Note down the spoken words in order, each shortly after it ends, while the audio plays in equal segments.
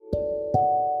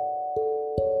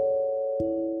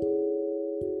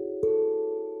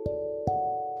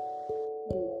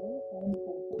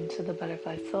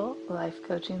Butterfly Soul Life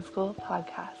Coaching School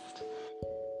podcast.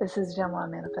 This is Gemma,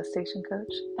 Manifestation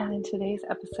Coach, and in today's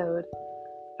episode,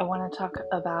 I want to talk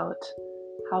about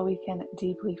how we can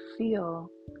deeply feel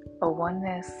a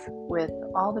oneness with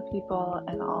all the people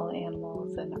and all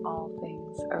animals and all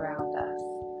things around us,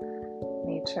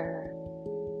 nature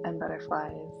and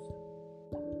butterflies.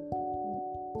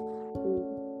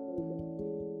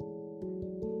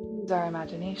 Use our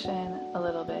imagination a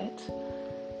little bit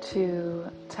to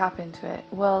tap into it.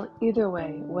 Well, either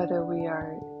way, whether we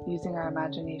are using our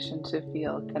imagination to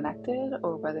feel connected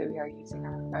or whether we are using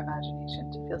our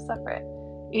imagination to feel separate,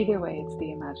 either way, it's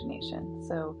the imagination.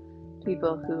 So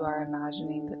people who are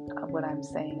imagining that what I'm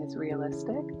saying is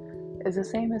realistic is the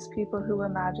same as people who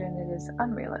imagine it is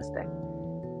unrealistic.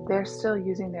 They're still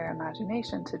using their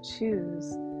imagination to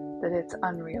choose that it's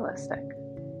unrealistic.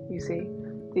 You see,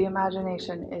 the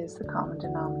imagination is the common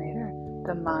denominator.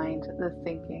 The mind, the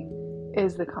thinking,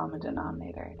 is the common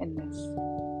denominator in this.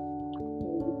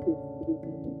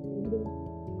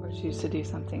 Or choose to do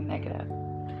something negative.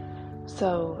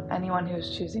 So anyone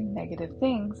who's choosing negative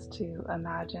things to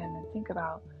imagine and think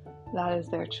about, that is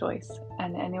their choice.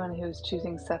 And anyone who's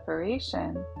choosing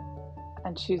separation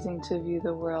and choosing to view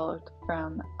the world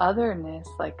from otherness,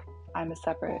 like I'm a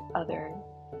separate other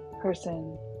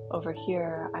person over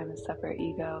here, I'm a separate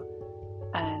ego,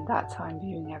 and that's how I'm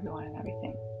viewing everyone and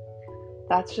everything.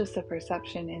 That's just a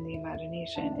perception in the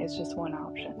imagination. It's just one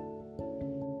option.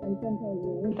 And sometimes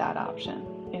we need that option.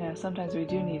 Sometimes we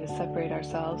do need to separate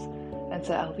ourselves and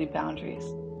set healthy boundaries.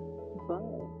 But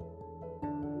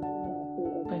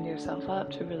open yourself up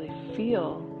to really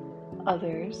feel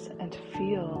others and to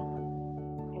feel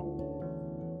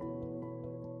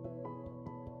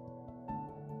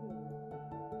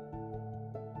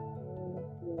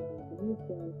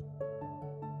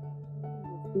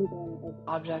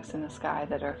objects in the sky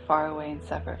that are far away and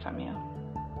separate from you,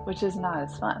 which is not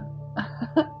as fun.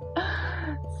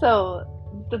 So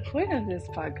the point of this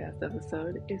podcast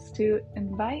episode is to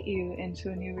invite you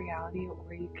into a new reality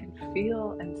where you can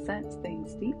feel and sense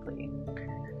things deeply.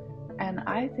 And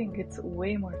I think it's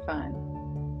way more fun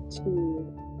to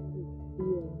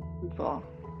feel people.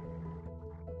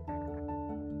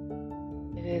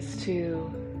 It is to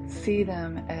see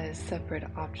them as separate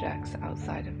objects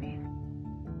outside of me.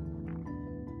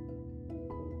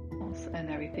 And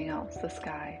everything else, the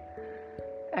sky,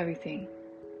 everything.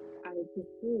 I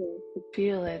prefer to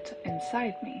feel it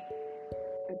inside me.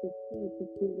 I prefer to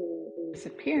feel its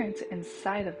appearance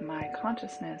inside of my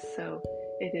consciousness, so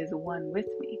it is one with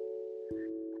me.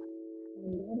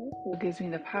 And that also gives me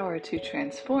the power to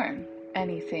transform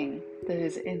anything that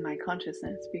is in my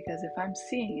consciousness, because if I'm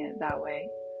seeing it that way,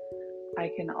 I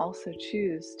can also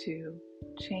choose to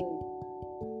change.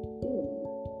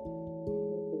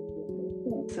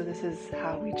 So this is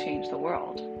how we change the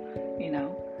world,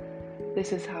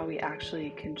 This is how we actually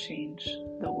can change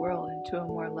the world into a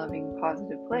more loving,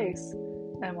 positive place,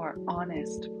 a more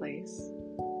honest place.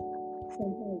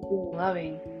 Sometimes being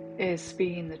loving is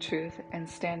speaking the truth and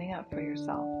standing up for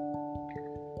yourself.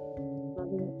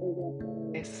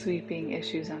 Loving is sweeping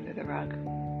issues under the rug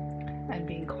and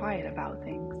being quiet about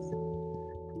things.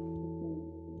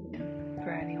 And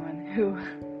for anyone who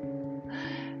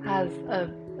has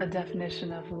a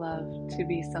definition of love to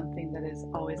be something that is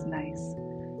always nice,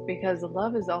 because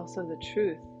love is also the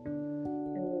truth.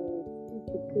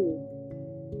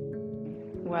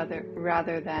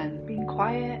 Rather than being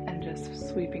quiet and just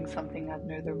sweeping something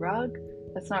under the rug,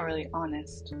 that's not really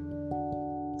honest.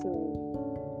 So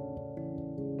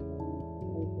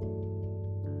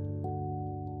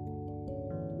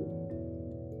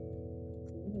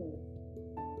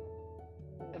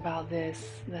about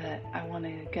this, that I want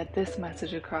to get this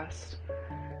message across,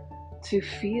 to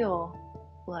feel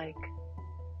like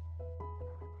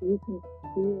you can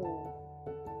feel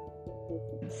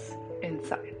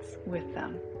insides with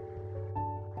them.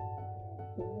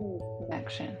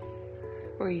 Connection,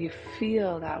 where you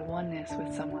feel that oneness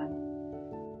with someone.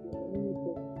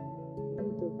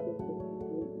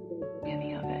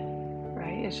 Any of it,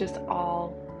 right? It's just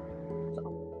all.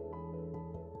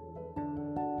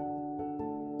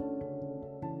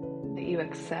 You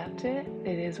accept it,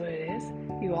 it is what it is.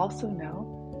 You also know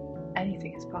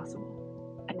anything is possible.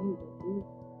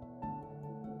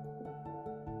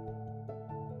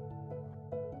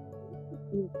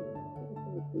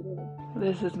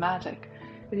 This is magic.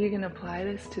 If you can apply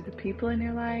this to the people in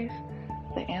your life,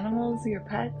 the animals, your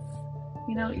pets,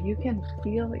 you can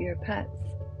feel your pets'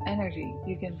 energy.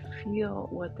 You can feel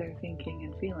what they're thinking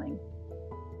and feeling.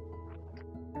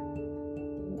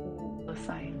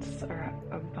 science or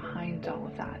behind all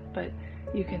of that, but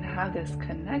you can have this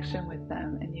connection with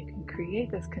them, and you can create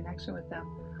this connection with them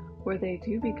where they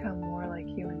do become more like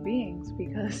human beings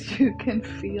because you can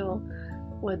feel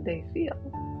what they feel.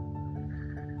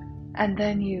 And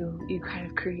then you kind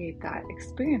of create that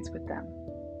experience with them.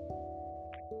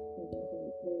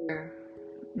 They're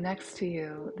next to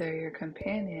you, they're your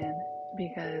companion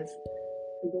because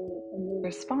they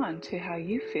respond to how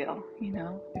you feel.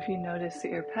 If you notice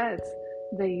that your pets,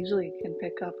 they usually can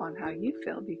pick up on how you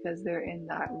feel because they're in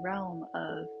that realm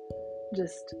of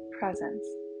just presence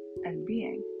and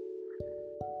being.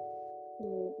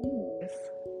 Anyways,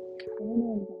 I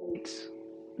want to invite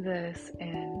this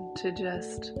into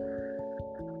just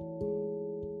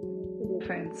the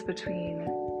difference between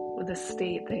the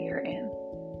state that you're in,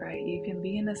 right? You can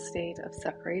be in a state of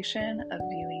separation, of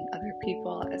viewing other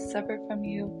people as separate from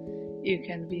you. You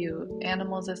can view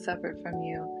animals as separate from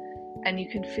you, and you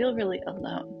can feel really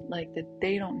alone, like that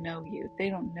they don't know you.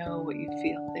 They don't know what you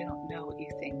feel. They don't know what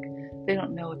you think. They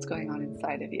don't know what's going on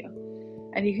inside of you.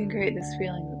 And you can create this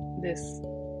feeling, this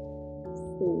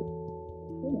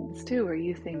too, where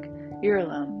you think you're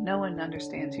alone. No one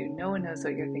understands you. No one knows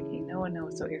what you're thinking. No one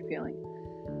knows what you're feeling.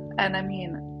 And I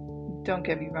mean, don't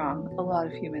get me wrong, a lot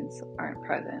of humans aren't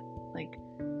present. Like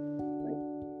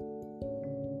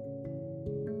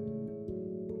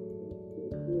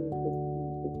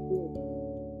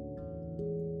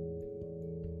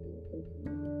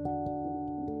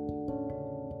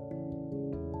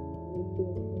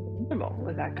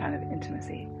with that kind of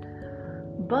intimacy.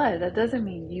 But that doesn't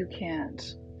mean you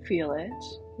can't feel it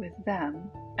with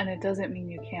them, and it doesn't mean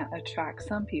you can't attract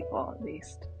some people, at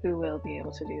least, who will be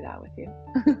able to do that with you.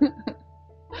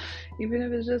 Even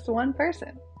if it's just one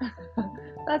person.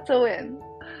 That's a win.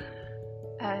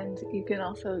 And you can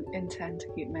also intend to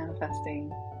keep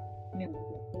manifesting,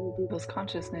 people's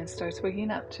consciousness starts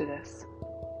waking up to this.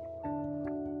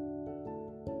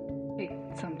 Take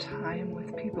some time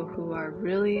with people who are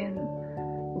really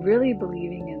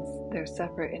believing in their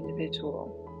separate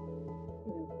individual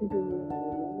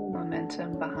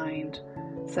momentum behind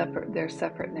their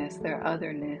separateness, their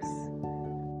otherness.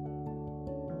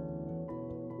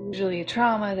 Usually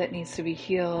trauma that needs to be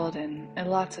healed, and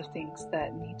lots of things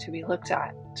that need to be looked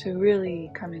at to really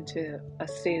come into a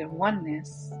state of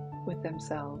oneness with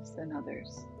themselves and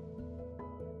others.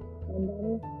 And that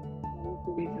is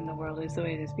the reason the world is the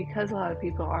way it is, because a lot of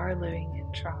people are living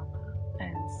in trauma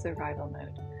and survival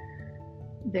mode.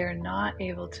 They're not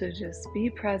able to just be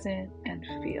present and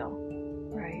feel,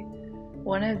 right?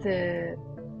 One of the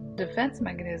defense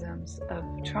mechanisms of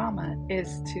trauma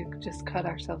is to just cut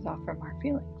ourselves off from our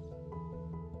feelings.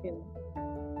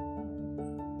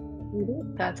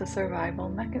 That's a survival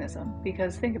mechanism,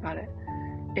 because think about it.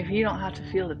 If you don't have to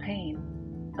feel the pain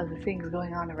of the things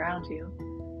going on around you,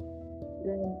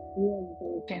 then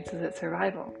you have chances at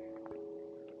survival.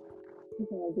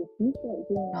 Because if you start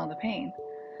feeling all the pain,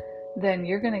 then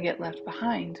you're going to get left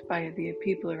behind by the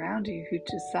people around you who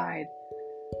decide,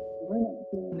 we're not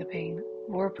feeling the pain,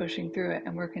 we're pushing through it,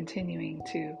 and we're continuing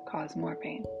to cause more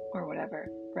pain or whatever,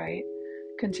 right?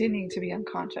 Continuing to be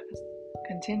unconscious,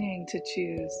 continuing to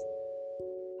choose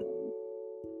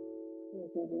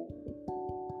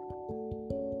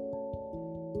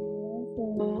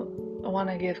I want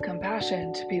to give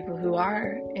compassion to people who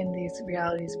are in these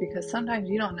realities, because sometimes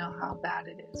you don't know how bad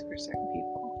it is for certain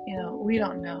people. We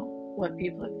don't know what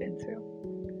people have been through.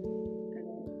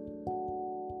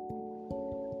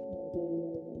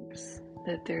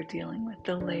 That they're dealing with,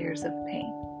 the layers of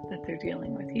pain that they're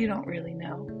dealing with. You don't really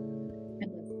know.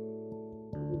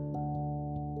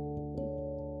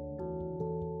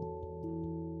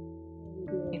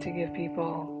 We need to give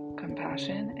people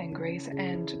compassion and grace,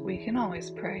 and we can always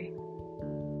pray.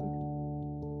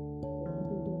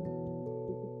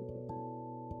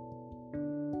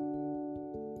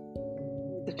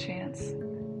 The chance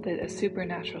that a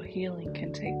supernatural healing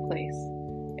can take place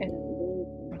in a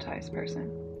traumatized person.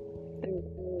 There's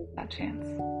that chance.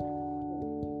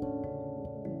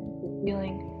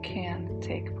 Healing can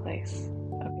take place.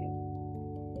 Okay.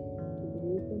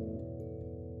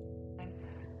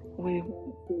 We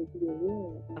want to be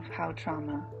aware of how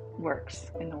trauma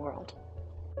works in the world.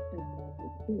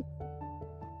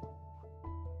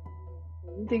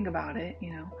 Think about it,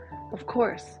 of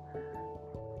course.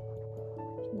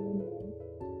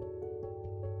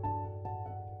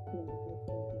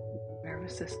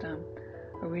 Nervous system,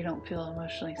 or we don't feel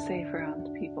emotionally safe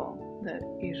around people, that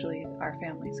usually our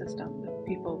family system, the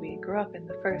people we grew up in,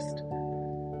 the first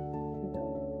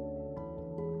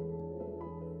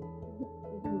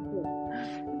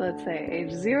let's say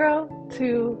age 0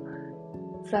 to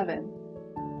 7,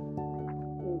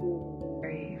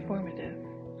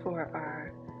 for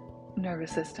our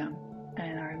nervous system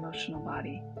and our emotional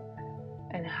body,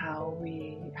 and how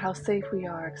safe we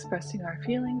are expressing our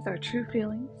feelings, our true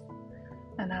feelings,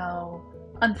 and how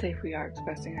unsafe we are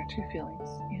expressing our true feelings.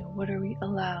 What are we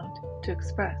allowed to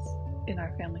express in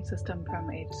our family system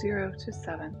from age 0 to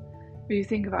 7? If you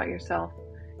think about yourself,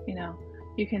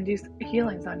 you can do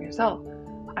healings on yourself.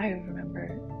 I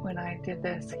remember when I did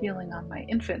this healing on my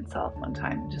infant self one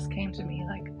time, it just came to me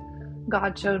like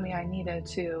God showed me I needed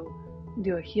to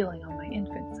do a healing on my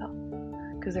infant self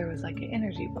because there was like an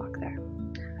energy block there.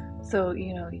 So,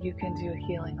 you can do a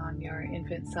healing on your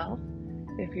infant self.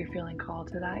 If you're feeling called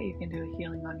to that, you can do a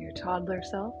healing on your toddler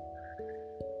self.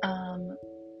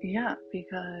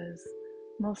 Because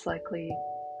most likely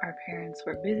our parents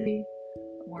were busy,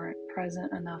 weren't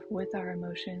present enough with our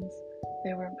emotions.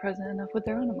 They weren't present enough with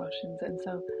their own emotions. And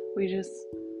so we just,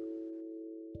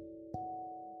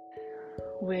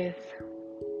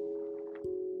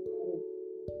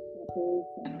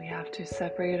 and we have to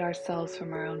separate ourselves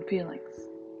from our own feelings.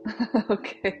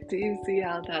 Okay, do you see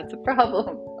how that's a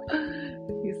problem?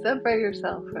 If you separate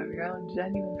yourself from your own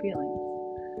genuine feelings,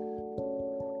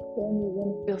 then you're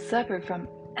going to feel separate from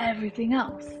everything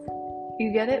else.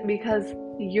 You get it? Because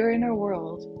your inner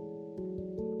world,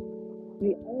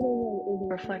 the outer world is a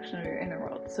reflection of your inner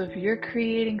world. So if you're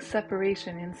creating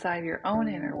separation inside your own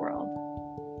inner world,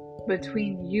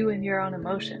 between you and your own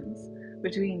emotions,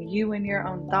 between you and your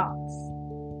own thoughts,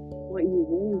 what you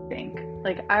really think.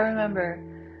 Like, I remember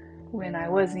when I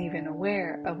wasn't even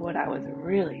aware of what I was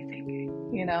really thinking,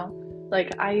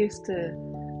 Like, I used to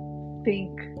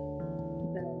think that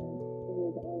it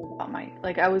was all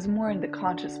about I was more in the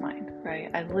conscious mind, right?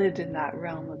 I lived in that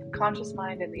realm of the conscious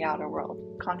mind and the outer world.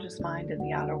 Conscious mind and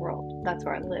the outer world. That's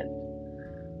where I lived.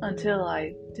 Until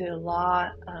I did a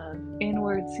lot of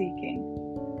inward seeking.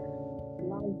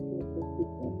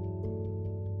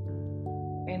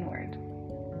 Inward.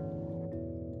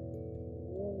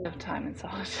 Of time in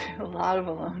solitude, a lot of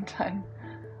alone time,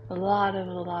 a lot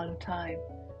of time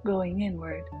going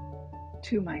inward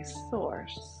to my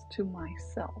source, to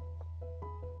myself.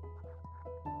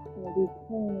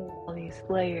 All these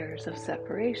layers of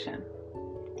separation,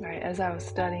 right? As I was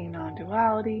studying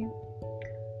non-duality,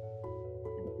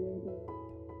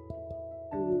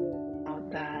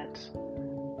 that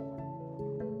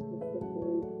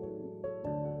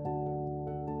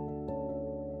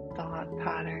thought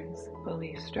patterns,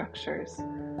 belief structures,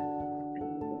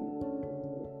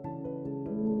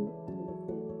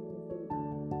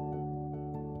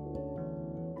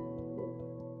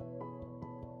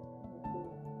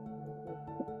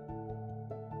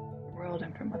 world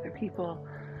and from other people.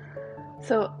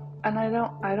 So, and I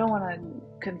don't want to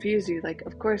confuse you. Like,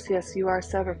 of course, yes, you are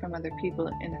separate from other people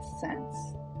in a sense.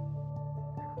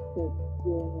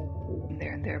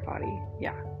 They're in their body,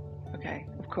 yeah, okay,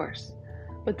 of course.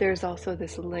 But there's also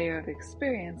this layer of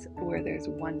experience where there's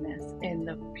oneness in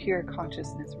the pure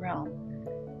consciousness realm.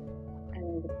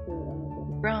 And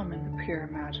the realm in the pure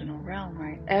imaginal realm,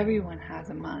 right? Everyone has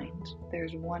a mind.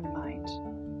 There's one mind.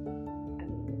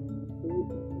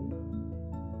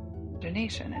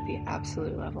 Imagination at the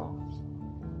absolute level.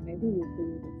 Maybe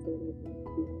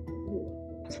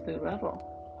absolute level.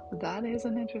 That is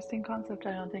an interesting concept.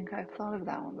 I don't think I've thought of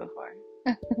that one before.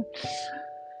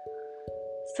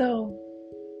 So,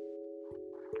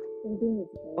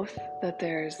 both that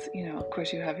there's, of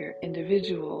course you have your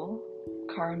individual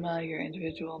karma, your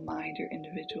individual mind, your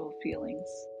individual feelings.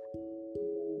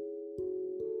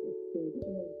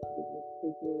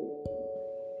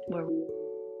 Where we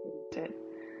did.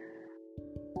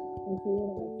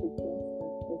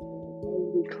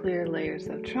 Clear layers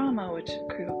of trauma, which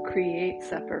create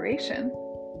separation.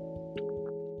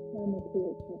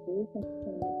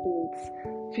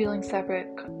 Feeling separate.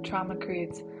 Trauma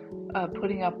creates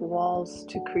putting up walls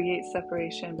to create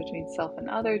separation between self and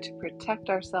other, to protect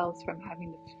ourselves from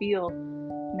having to feel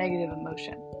negative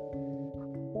emotion.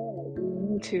 You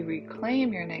need to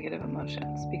reclaim your negative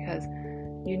emotions because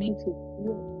you need to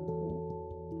feel.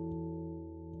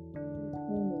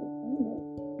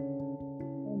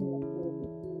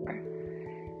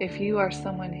 If you are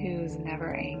someone who's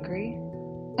never angry,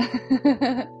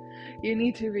 you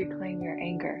need to reclaim your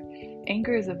anger.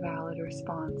 Anger is a valid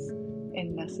response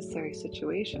in necessary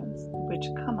situations which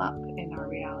come up in our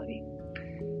reality.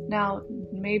 Now,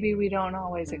 maybe we don't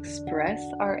always express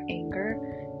our anger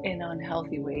in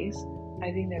unhealthy ways.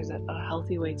 I think there's a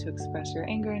healthy way to express your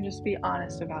anger and just be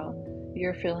honest about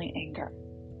you're feeling anger,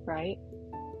 right?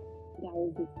 That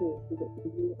would be cool.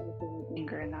 You are feeling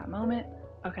anger in that moment.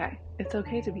 Okay, it's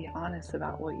okay to be honest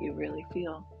about what you really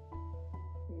feel.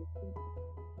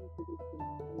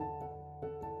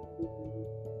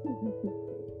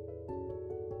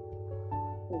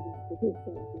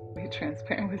 Be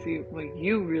transparent with you what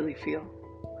you really feel.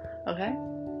 Okay?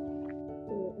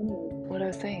 What I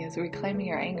was saying is reclaiming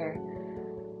your anger.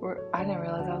 I didn't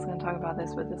realize I was going to talk about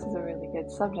this, but this is a really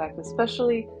good subject,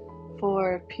 especially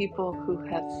for people who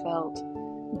have felt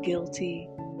guilty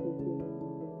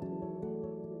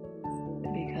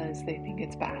because they think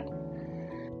it's bad.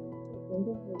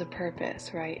 The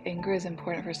purpose, right? Anger is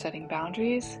important for setting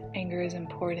boundaries. Anger is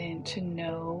important to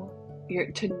know your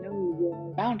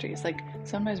boundaries. Like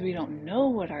sometimes we don't know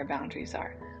what our boundaries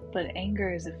are, but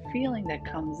anger is a feeling that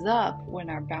comes up when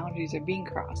our boundaries are being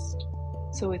crossed.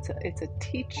 So it's a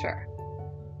teacher.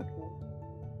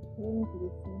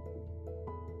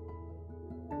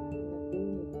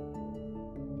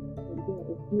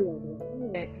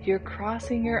 You're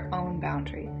crossing your own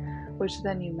boundary, which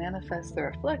then you manifest the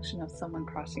reflection of someone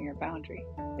crossing your boundary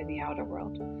in the outer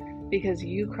world, because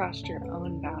you crossed your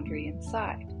own boundary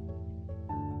inside.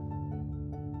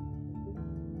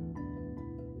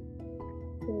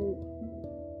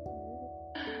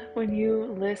 When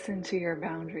you listen to your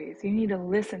boundaries, you need to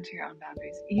listen to your own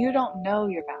boundaries. You don't know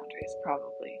your boundaries,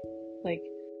 probably. Like,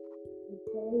 you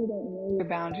probably don't know your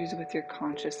boundaries with your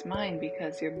conscious mind,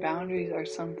 because your boundaries are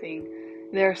something,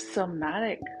 they're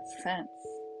somatic sense,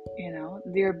 you know?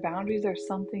 Your boundaries are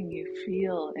something you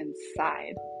feel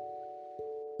inside.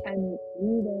 And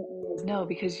you don't always know,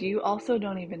 because you also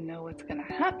don't even know what's going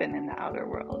to happen in the outer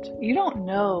world. You don't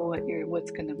know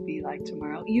what's going to be like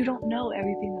tomorrow. You don't know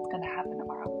everything that's going to happen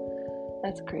tomorrow.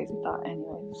 That's a crazy thought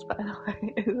anyways, by the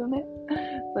way, isn't it?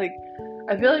 Like,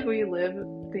 I feel like we live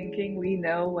thinking we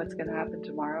know what's going to happen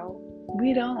tomorrow.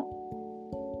 We don't.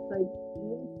 Like,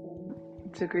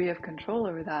 degree of control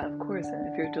over that, of course, and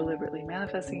if you're deliberately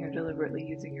manifesting, you're deliberately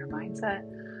using your mindset,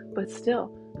 but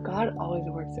still, God always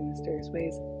works in mysterious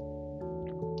ways.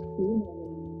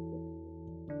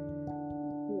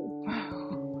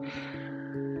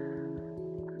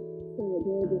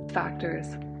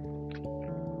 Factors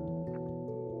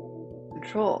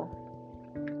control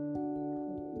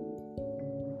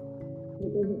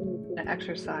and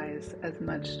exercise as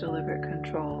much deliberate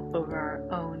control over our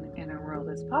own inner world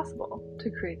as possible to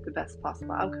create the best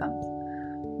possible outcomes.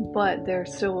 But there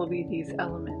still will be these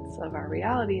elements of our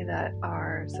reality that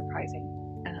are surprising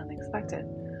and unexpected.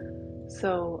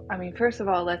 So, I mean, first of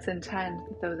all, let's intend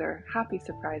that those are happy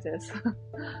surprises.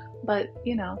 But,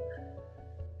 you know,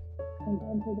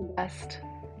 intend for the best,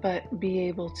 but be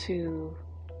able to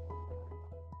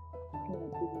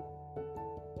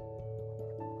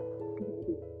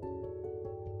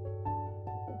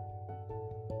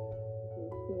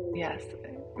yes,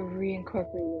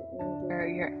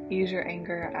 reincorporate use your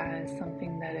anger as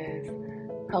something that is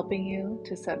helping you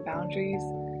to set boundaries.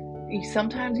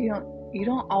 Sometimes you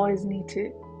don't always need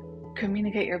to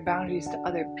communicate your boundaries to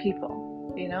other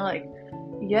people. You know, like,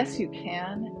 yes, you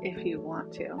can if you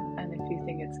want to, and if you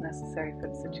think it's necessary for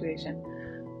the situation.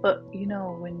 But you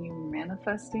know, when you're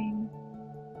manifesting,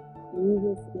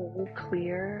 you're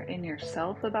clear in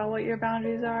yourself about what your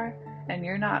boundaries are, and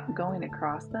you're not going to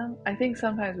cross them. I think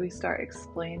sometimes we start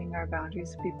explaining our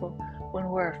boundaries to people when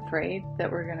we're afraid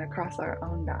that we're going to cross our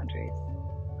own boundaries.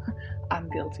 I'm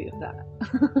guilty of that.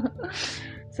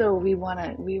 So we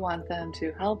want them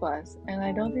to help us, and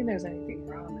I don't think there's anything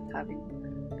wrong with having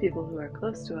people who are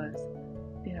close to us,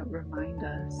 you know, remind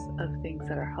us of things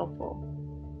that are helpful.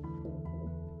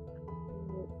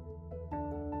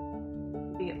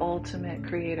 The ultimate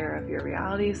creator of your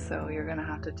reality, so you're going to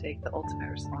have to take the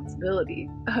ultimate responsibility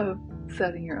of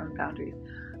setting your own boundaries.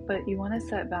 But you want to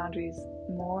set boundaries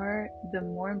the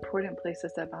more important place to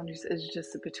set boundaries is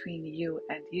just between you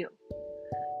and you.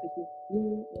 Because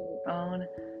you your own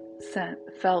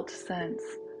felt sense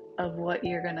of what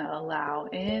you're going to allow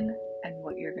in and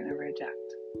what you're going to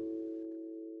reject.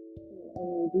 And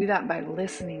you do that by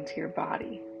listening to your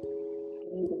body.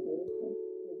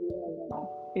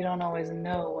 You don't always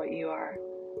know what you are.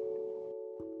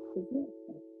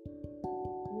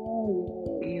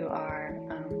 You are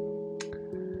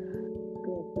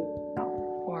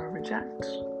or reject.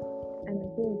 And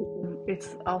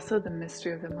it's also the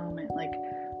mystery of the moment, like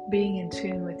being in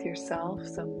tune with yourself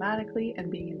somatically and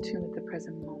being in tune with the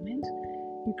present moment.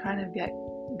 You kind of get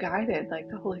guided, like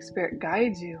the Holy Spirit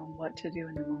guides you on what to do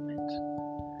in the moment.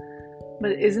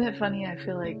 But isn't it funny? I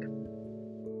feel like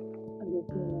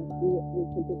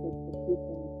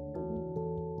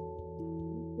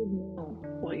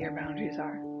what your boundaries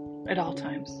are at all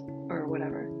times or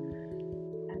whatever.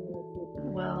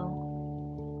 Well,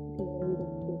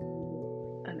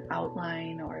 an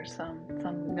outline or some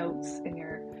notes in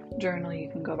your journal you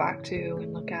can go back to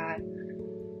and look at.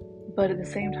 But at the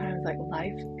same time, it's like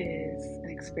life is an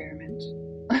experiment.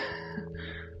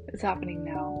 is happening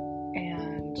now.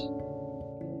 And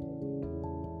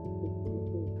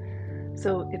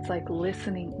so it's like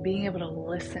listening, being able to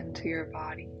listen to your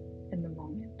body in the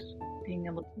moment, being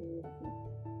able to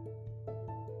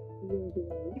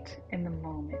listen in the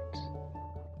moment,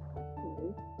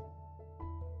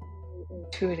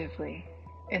 intuitively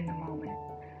in the moment.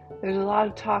 There's a lot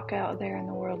of talk out there in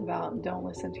the world about don't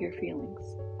listen to your feelings.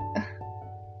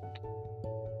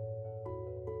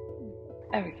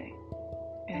 Everything.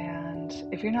 And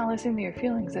if you're not listening to your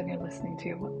feelings, then you're listening to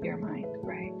your mind,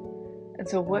 right? And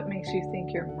so what makes you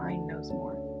think your mind knows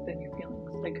more than your feelings?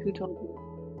 Like, who told you?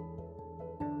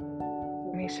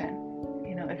 Information.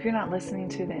 You know, if you're not listening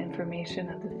to the information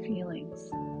of the feelings,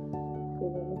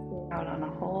 you're missing out on a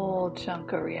whole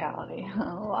chunk of reality.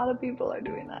 A lot of people are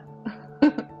doing that.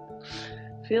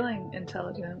 Feeling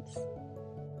intelligence,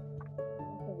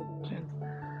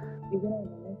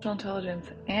 emotional intelligence,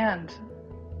 and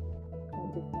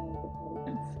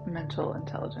mental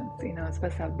intelligence. You know, it's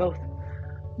best to have both.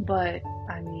 But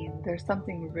I mean, there's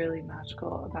something really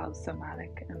magical about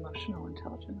somatic emotional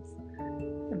intelligence.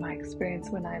 In my experience,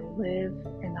 when I live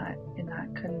in that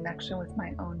connection with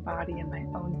my own body and my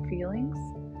own feelings,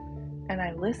 and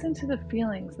I listen to the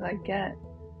feelings that I get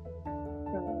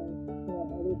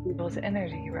from other people's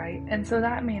energy, right? And so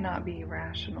that may not be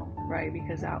rational, right?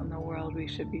 Because out in the world, we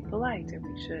should be polite and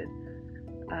we should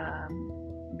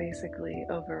basically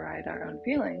override our own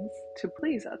feelings to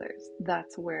please others.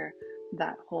 That's where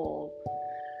that whole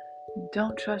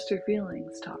don't trust your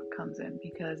feelings talk comes in,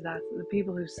 because that's the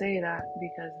people who say that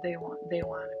because they want to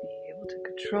be able to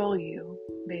control you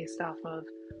based off of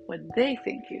what they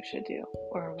think you should do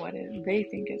or what they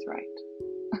think is right.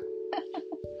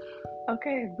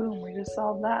 Okay, boom, we just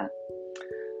solved that.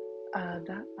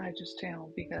 That I just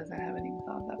channeled because I haven't even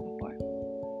thought of that before.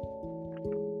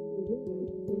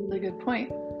 Really good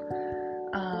point.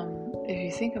 If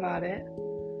you think about it,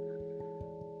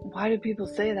 why do people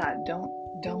say that? Don't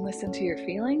listen to your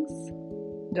feelings?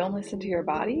 Don't listen to your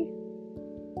body?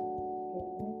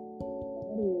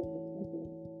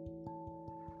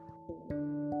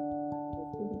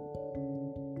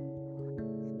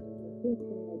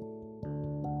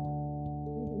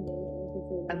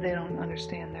 And they don't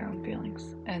understand their own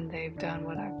feelings. And they've done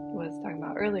what I was talking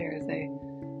about earlier, is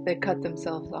they cut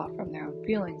themselves off from their own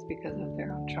feelings because of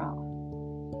their own trauma.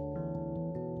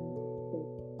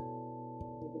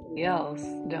 Else,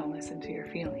 don't listen to your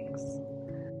feelings.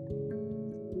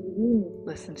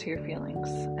 Listen to your feelings.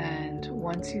 And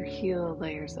once you heal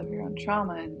layers of your own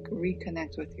trauma and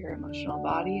reconnect with your emotional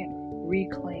body and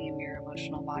reclaim your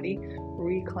emotional body,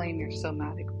 reclaim your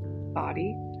somatic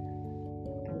body,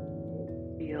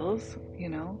 feels, you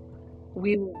know,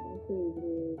 we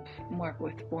will work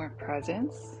with more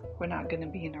presence. We're not going to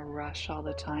be in a rush all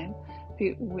the time.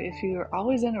 If you're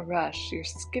always in a rush, you're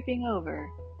skipping over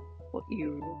what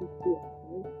you really feel.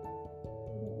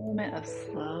 The moment of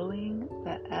slowing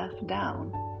the F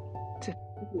down to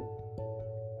feel.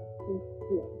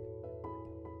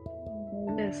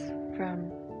 This from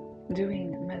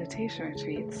doing meditation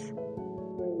retreats,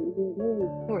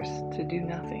 you're forced to do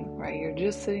nothing, right? You're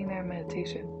just sitting there in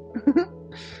meditation.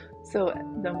 So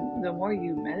the more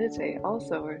you meditate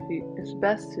also, or it's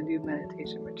best to do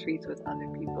meditation retreats with other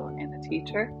people and a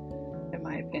teacher, in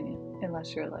my opinion,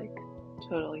 unless you're like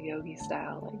total yogi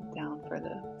style, like down for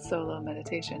the solo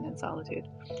meditation in solitude.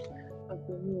 But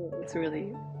for me, it's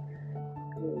really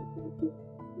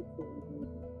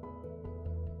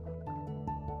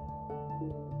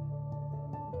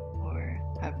or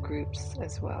have groups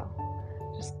as well.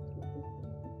 Just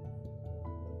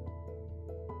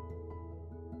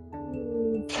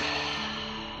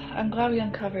I'm glad we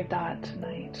uncovered that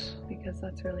tonight, because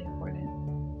that's really important.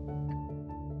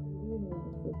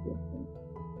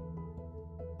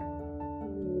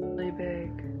 Really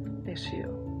big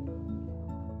issue.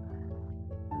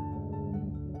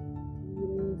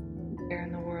 Here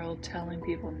in the world, telling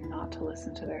people not to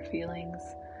listen to their feelings.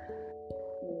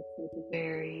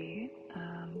 Very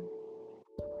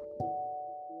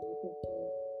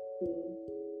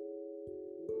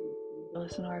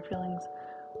listen to our feelings,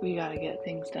 we gotta get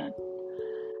things done.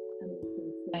 And what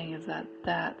I'm saying is that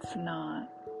that's not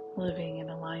living in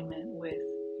alignment with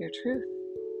your truth,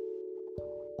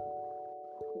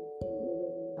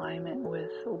 alignment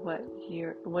with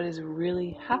what is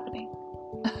really happening.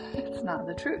 It's not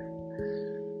the truth.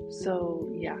 So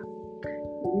yeah,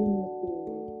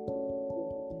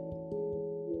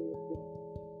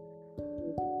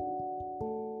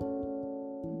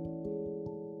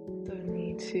 so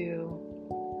need to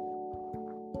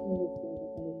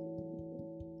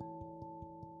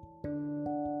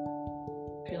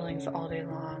feeling feelings all day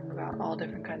long about all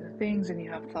different kinds of things, and you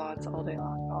have thoughts all day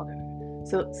long about all different.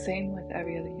 So same with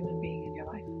every other human being in your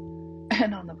life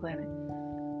and on the planet.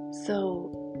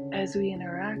 So as we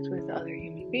interact with other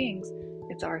human beings,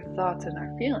 it's our thoughts and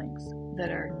our feelings that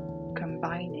are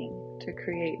combining to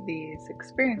create these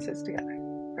experiences together,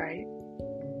 right?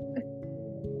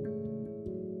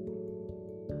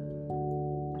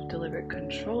 Deliberate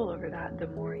control over that, the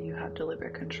more you have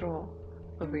deliberate control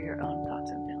over your own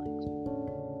thoughts and feelings.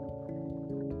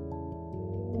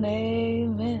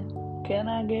 Amen. Can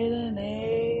I get an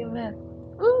amen?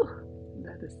 Ooh,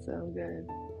 that is so good.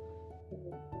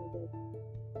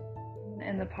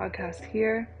 In the podcast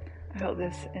here, I hope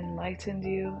this enlightened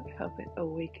you. I hope it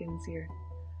awakens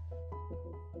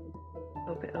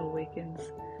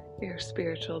your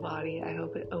spiritual body. I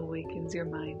hope it awakens your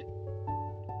mind.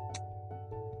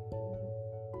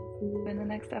 In the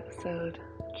next episode,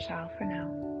 ciao for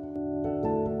now.